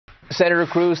Senator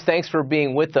Cruz, thanks for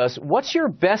being with us. What's your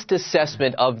best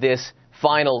assessment of this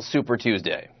final Super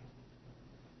Tuesday?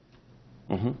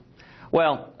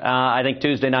 Well, I think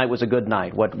Tuesday night was a good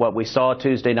night. What we saw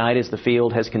Tuesday night is the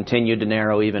field has continued to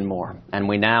narrow even more. And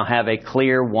we now have a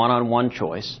clear one-on-one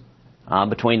choice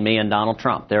between me and Donald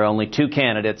Trump. There are only two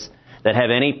candidates that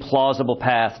have any plausible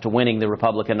path to winning the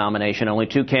Republican nomination, only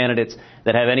two candidates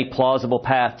that have any plausible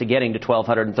path to getting to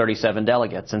 1,237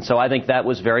 delegates. And so I think that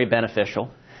was very beneficial.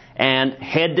 And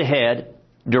head-to-head,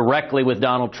 directly with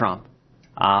Donald Trump,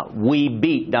 we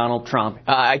beat Donald Trump.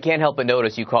 I can't help but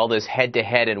notice you call this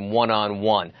head-to-head and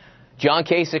one-on-one. John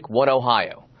Kasich won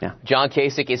Ohio. Yeah. John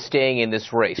Kasich is staying in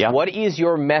this race. Yeah. What is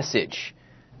your message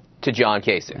to John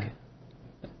Kasich?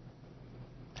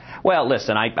 Well,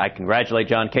 listen, I congratulate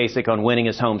John Kasich on winning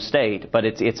his home state, but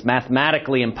it's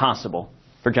mathematically impossible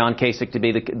for John Kasich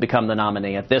to become the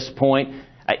nominee. At this point,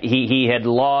 he had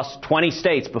lost 20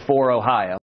 states before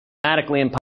Ohio.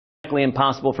 Mathematically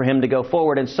impossible for him to go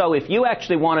forward. And so if you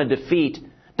actually want to defeat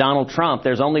Donald Trump,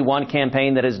 there's only one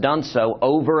campaign that has done so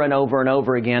over and over and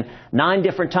over again. 9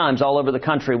 different times all over the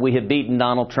country we have beaten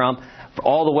Donald Trump,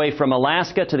 all the way from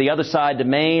Alaska to the other side to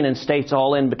Maine and states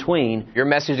all in between. Your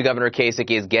message to Governor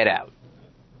Kasich is get out.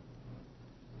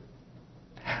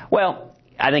 Well,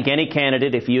 I think any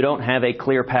candidate, if you don't have a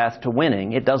clear path to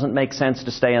winning, it doesn't make sense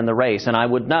to stay in the race. And I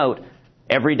would note,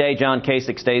 every day John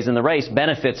Kasich stays in the race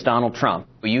benefits Donald Trump.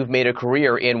 You've made a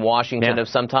career in Washington of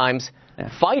sometimes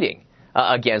fighting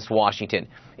against Washington.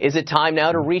 Is it time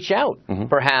now to reach out,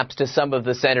 perhaps, to some of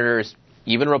the senators,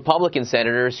 even Republican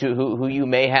senators, who you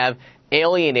may have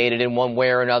alienated in one way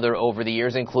or another over the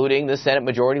years, including the Senate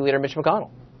Majority Leader Mitch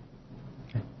McConnell?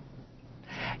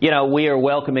 You know, we are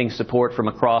welcoming support from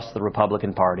across the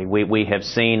Republican Party. We have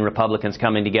seen Republicans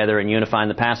coming together and unifying.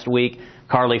 The past week,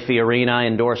 Carly Fiorina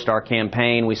endorsed our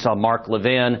campaign. We saw Mark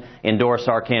Levin endorse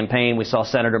our campaign. We saw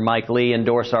Senator Mike Lee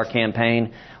endorse our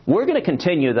campaign. We're going to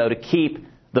continue, though, to keep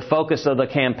the focus of the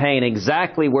campaign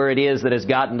exactly where it is that has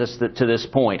gotten us to this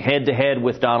point, head-to-head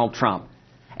with Donald Trump.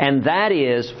 And that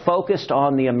is focused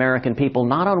on the American people,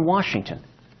 not on Washington.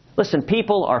 Listen,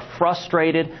 people are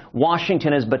frustrated.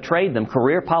 Washington has betrayed them.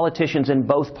 Career politicians in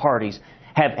both parties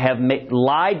have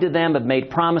lied to them, have made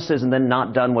promises, and then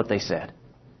not done what they said.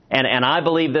 And I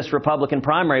believe this Republican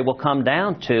primary will come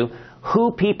down to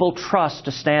who people trust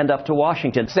to stand up to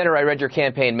Washington. Senator, I read your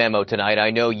campaign memo tonight.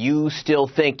 I know you still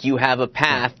think you have a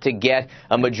path to get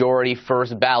a majority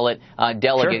first ballot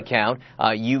delegate count.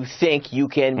 You think you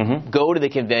can go to the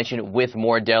convention with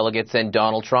more delegates than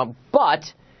Donald Trump. But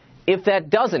if that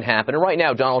doesn't happen, and right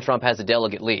now Donald Trump has a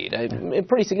delegate lead, a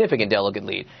pretty significant delegate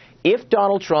lead. If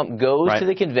Donald Trump goes to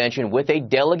the convention with a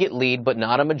delegate lead but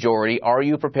not a majority, are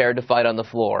you prepared to fight on the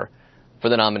floor for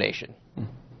the nomination?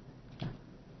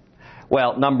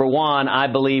 Well, number one, I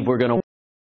believe we're going to win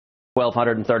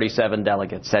 1,237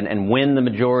 delegates and win the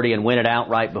majority and win it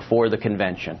outright before the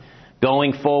convention.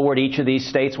 Going forward, each of these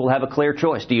states will have a clear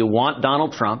choice. Do you want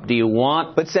Donald Trump? Do you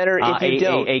want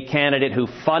a candidate who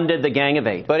funded the Gang of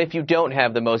Eight? But if you don't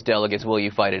have the most delegates, will you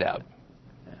fight it out?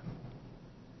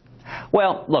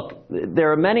 Well, look,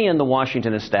 there are many in the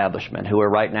Washington establishment who are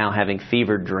right now having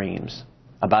fevered dreams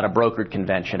about a brokered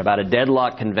convention, about a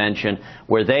deadlock convention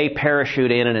where they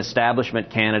parachute in an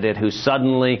establishment candidate who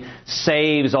suddenly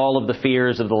saves all of the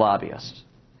fears of the lobbyists.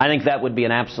 I think that would be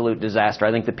an absolute disaster.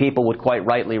 I think the people would quite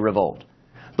rightly revolt.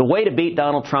 The way to beat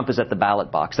Donald Trump is at the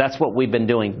ballot box. That's what we've been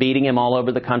doing, beating him all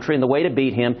over the country. And the way to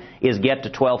beat him is get to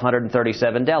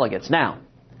 1,237 delegates. Now,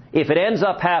 if it ends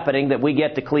up happening that we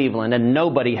get to Cleveland and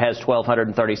nobody has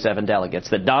 1,237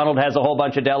 delegates, that Donald has a whole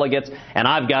bunch of delegates and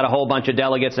I've got a whole bunch of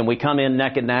delegates and we come in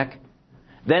neck and neck,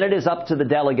 then it is up to the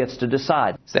delegates to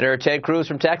decide. Senator Ted Cruz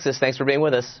from Texas, thanks for being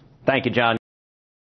with us. Thank you, John.